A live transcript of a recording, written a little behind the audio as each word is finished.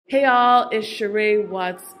Hey y'all, it's SheRea,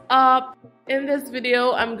 what's up? In this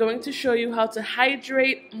video, I'm going to show you how to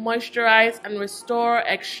hydrate, moisturize, and restore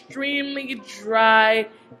extremely dry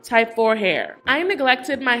type 4 hair. I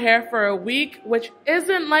neglected my hair for a week, which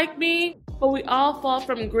isn't like me, but we all fall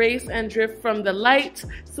from grace and drift from the light.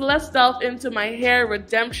 So let's delve into my hair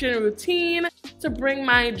redemption routine to bring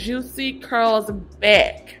my juicy curls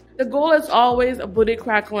back. The goal is always a booty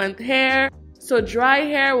crack length hair, so dry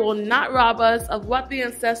hair will not rob us of what the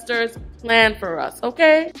ancestors planned for us,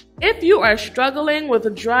 okay? If you are struggling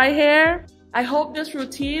with dry hair, I hope this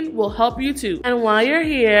routine will help you too. And while you're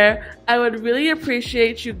here, I would really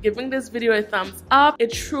appreciate you giving this video a thumbs up.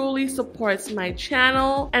 It truly supports my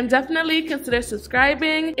channel. And definitely consider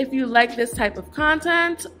subscribing if you like this type of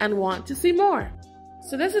content and want to see more.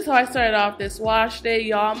 So this is how I started off this wash day,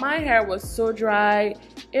 y'all. My hair was so dry,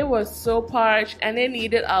 it was so parched, and it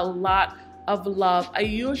needed a lot of love. I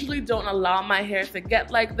usually don't allow my hair to get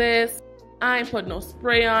like this. I ain't put no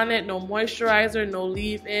spray on it, no moisturizer, no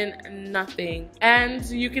leave-in, nothing. And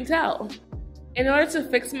you can tell. In order to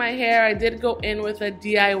fix my hair, I did go in with a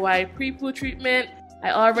DIY pre-poo treatment.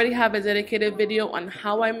 I already have a dedicated video on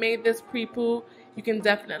how I made this pre-poo. You can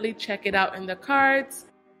definitely check it out in the cards.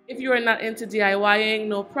 If you are not into DIYing,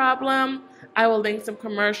 no problem. I will link some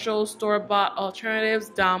commercial store-bought alternatives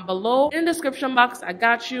down below. In the description box, I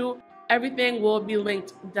got you. Everything will be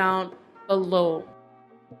linked down below.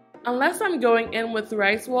 Unless I'm going in with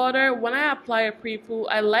rice water, when I apply a pre-poo,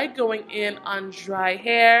 I like going in on dry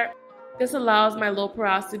hair. This allows my low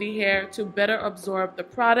porosity hair to better absorb the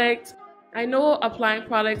product. I know applying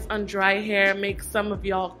products on dry hair makes some of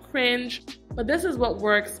y'all cringe, but this is what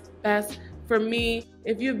works best for me.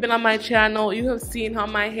 If you've been on my channel, you have seen how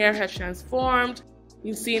my hair has transformed.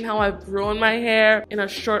 You've seen how I've grown my hair in a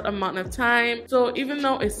short amount of time. So even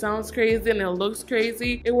though it sounds crazy and it looks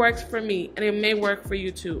crazy, it works for me and it may work for you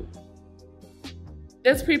too.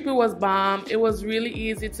 This pre-poo was bomb. It was really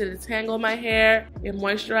easy to detangle my hair. It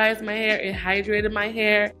moisturized my hair. It hydrated my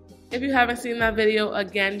hair. If you haven't seen that video,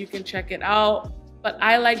 again, you can check it out. But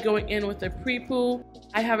I like going in with a pre-poo.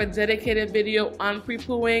 I have a dedicated video on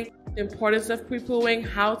pre-pooing, the importance of pre-pooing,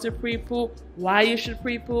 how to pre-poo, why you should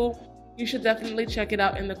pre-poo. You should definitely check it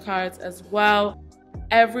out in the cards as well.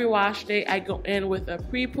 Every wash day, I go in with a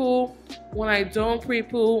pre-poo. When I don't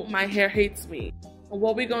pre-poo, my hair hates me. And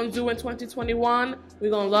what we're going to do in 2021,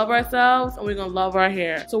 we're going to love ourselves and we're going to love our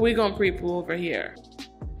hair. So we're going to pre-poo over here.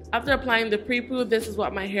 After applying the pre-poo, this is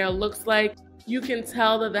what my hair looks like. You can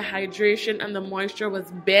tell that the hydration and the moisture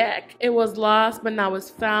was back. It was lost, but now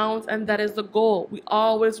it's found, and that is the goal. We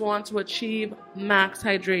always want to achieve max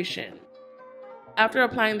hydration. After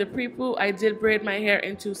applying the pre-poo, I did braid my hair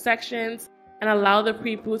in 2 sections and allow the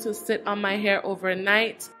pre-poo to sit on my hair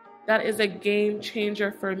overnight. That is a game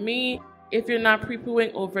changer for me. If you're not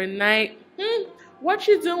pre-pooing overnight, what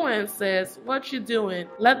you doing, sis? What you doing?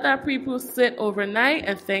 Let that pre-poo sit overnight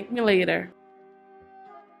and thank me later.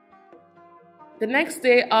 The next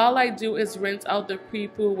day, all I do is rinse out the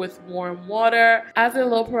pre-poo with warm water. As a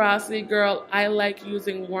low porosity girl, I like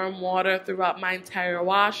using warm water throughout my entire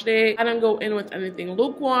wash day. I don't go in with anything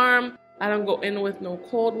lukewarm. I don't go in with no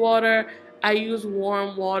cold water. I use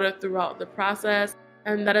warm water throughout the process,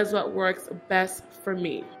 and that is what works best for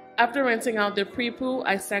me. After rinsing out the pre-poo,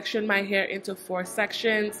 I section my hair into 4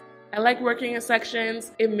 sections. I like working in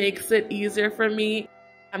sections. It makes it easier for me.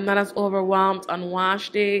 I'm not as overwhelmed on wash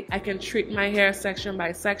day. I can treat my hair section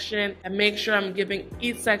by section and make sure I'm giving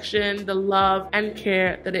each section the love and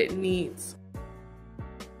care that it needs.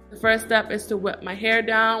 The first step is to wet my hair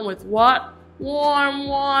down with what? Warm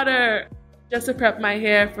water. Just to prep my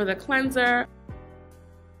hair for the cleanser.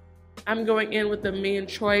 I'm going in with the Main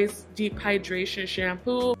Choice Deep Hydration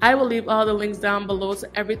Shampoo. I will leave all the links down below to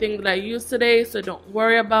everything that I used today, so don't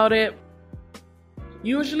worry about it.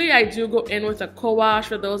 Usually I do go in with a co-wash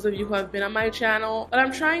for those of you who have been on my channel, but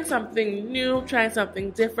I'm trying something new, trying something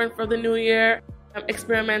different for the new year. I'm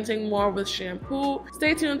experimenting more with shampoo.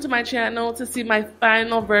 Stay tuned to my channel to see my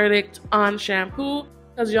final verdict on shampoo,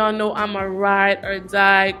 because y'all know I'm a ride or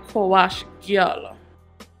die co-wash girl.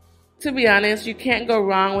 To be honest, you can't go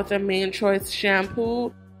wrong with a Main Choice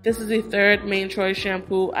shampoo. This is the 3rd Main Choice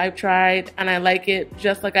shampoo I've tried, and I like it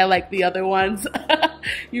just like I like the other ones.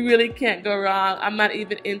 You really can't go wrong. I'm not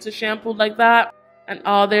even into shampoo like that, and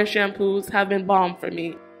all their shampoos have been bomb for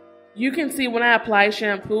me. You can see when I apply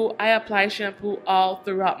shampoo all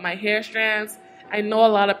throughout my hair strands. I know a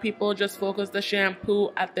lot of people just focus the shampoo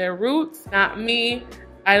at their roots. Not me.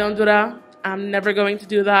 I don't do that. I'm never going to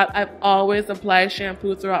do that. I've always applied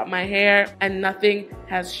shampoo throughout my hair, and nothing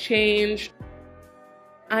has changed.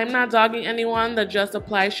 I'm not dogging anyone that just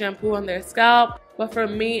applies shampoo on their scalp, But for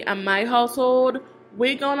me and my household,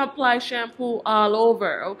 we're gonna apply shampoo all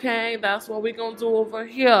over, okay? That's what we're gonna do over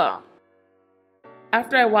here.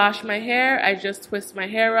 After I wash my hair, I just twist my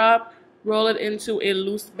hair up, roll it into a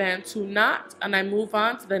loose bantu knot, and I move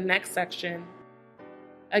on to the next section.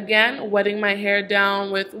 Again, wetting my hair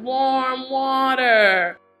down with warm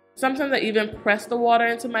water. Sometimes I even press the water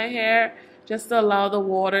into my hair just to allow the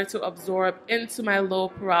water to absorb into my low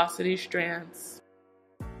porosity strands.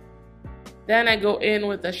 Then I go in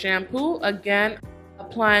with the shampoo, again,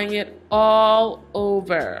 applying it all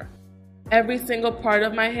over. Every single part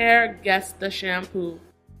of my hair gets the shampoo.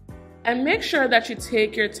 And make sure that you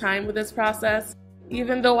take your time with this process.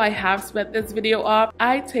 Even though I have sped this video up,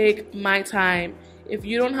 I take my time. If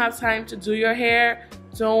you don't have time to do your hair,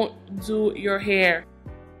 don't do your hair.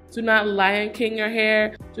 Do not Lion King your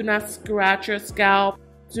hair. Do not scratch your scalp.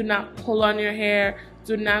 Do not pull on your hair.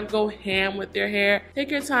 Do not go ham with your hair. Take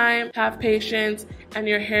your time, have patience, and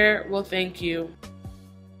your hair will thank you.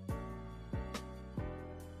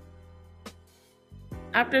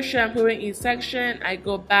 After shampooing each section, I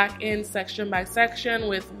go back in section by section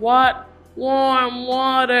with what? Warm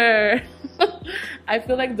water. I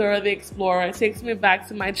feel like Dora the Explorer. It takes me back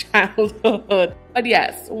to my childhood. But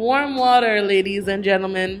yes, warm water, ladies and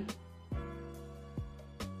gentlemen.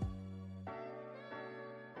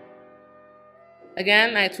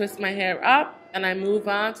 Again, I twist my hair up and I move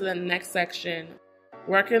on to the next section,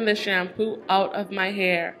 working the shampoo out of my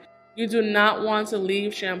hair. You do not want to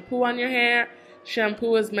leave shampoo on your hair.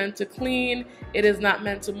 Shampoo is meant to clean, it is not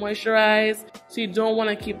meant to moisturize, so you don't want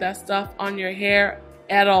to keep that stuff on your hair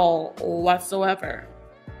at all whatsoever.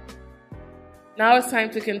 Now it's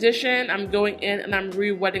time to condition. I'm going in and I'm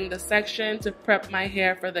re-wetting the section to prep my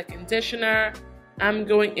hair for the conditioner. I'm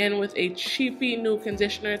going in with a cheapy new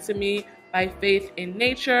conditioner to me by Faith in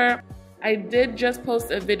Nature. I did just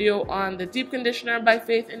post a video on the deep conditioner by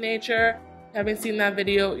Faith in Nature. If you haven't seen that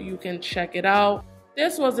video, you can check it out.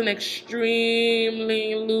 This was an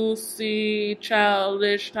extremely loosey,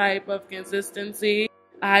 childish type of consistency.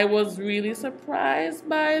 I was really surprised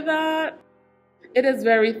by that. It is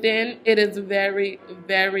very thin. It is very,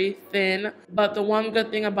 very thin. But the one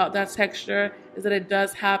good thing about that texture is that it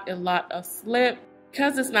does have a lot of slip.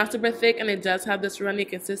 Because it's not super thick and it does have this runny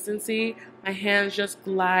consistency, my hands just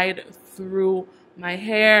glide through my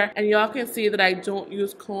hair. And y'all can see that I don't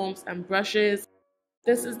use combs and brushes.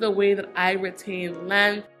 This is the way that I retain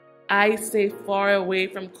length. I stay far away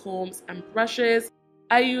from combs and brushes.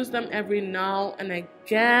 I use them every now and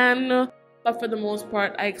again, but for the most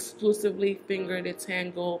part, I exclusively finger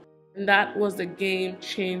detangle, and that was a game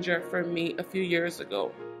changer for me a few years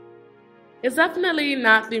ago. It's definitely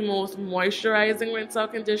not the most moisturizing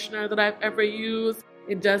rinse-out conditioner that I've ever used.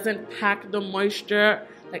 It doesn't pack the moisture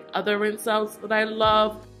like other rinse-outs that I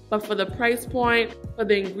love. But for the price point, for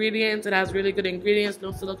the ingredients, it has really good ingredients, no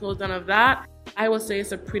silicones, none of that. I would say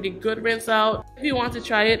it's a pretty good rinse out. If you want to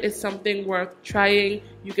try it, it's something worth trying.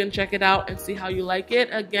 You can check it out and see how you like it.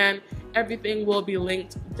 Again, everything will be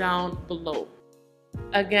linked down below.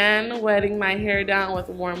 Again, wetting my hair down with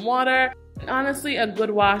warm water. And honestly, a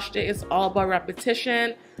good wash day is all about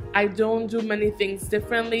repetition. I don't do many things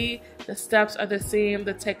differently. The steps are the same,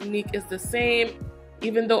 the technique is the same.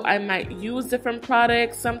 Even though I might use different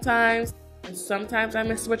products sometimes, and sometimes I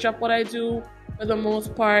may switch up what I do, for the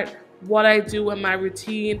most part, what I do in my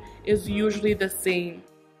routine is usually the same.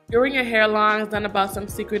 Growing your hair long is not about some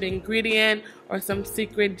secret ingredient or some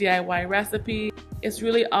secret DIY recipe. It's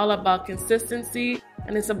really all about consistency,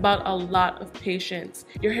 and it's about a lot of patience.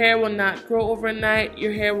 Your hair will not grow overnight.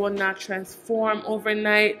 Your hair will not transform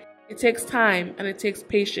overnight. It takes time and it takes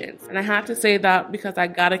patience. And I have to say that because I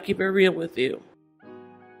gotta keep it real with you.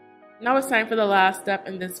 Now it's time for the last step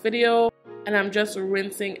in this video, and I'm just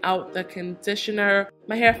rinsing out the conditioner.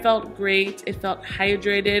 My hair felt great. It felt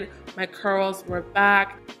hydrated. My curls were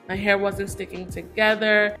back. My hair wasn't sticking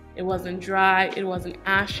together. It wasn't dry. It wasn't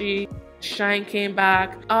ashy. Shine came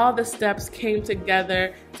back. All the steps came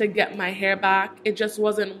together to get my hair back. It just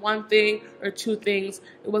wasn't one thing or two things.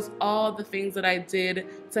 It was all the things that I did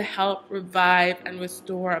to help revive and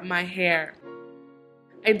restore my hair.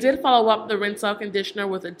 I did follow up the rinse out conditioner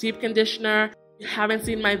with a deep conditioner. If you haven't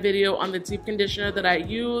seen my video on the deep conditioner that I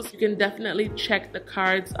use, you can definitely check the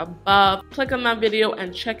cards above. Click on that video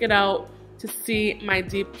and check it out to see my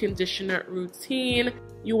deep conditioner routine.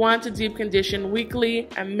 You want to deep condition weekly,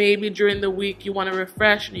 and maybe during the week you want to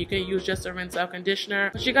refresh and you can use just a rinse out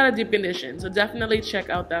conditioner, but you got to deep condition, so definitely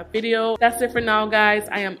check out that video. That's it for now, guys.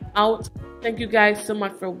 I am out. Thank you guys so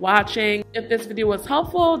much for watching. If this video was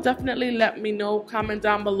helpful, definitely let me know. Comment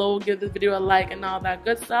down below, give this video a like and all that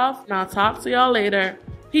good stuff, and I'll talk to y'all later.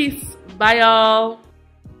 Peace. Bye, y'all.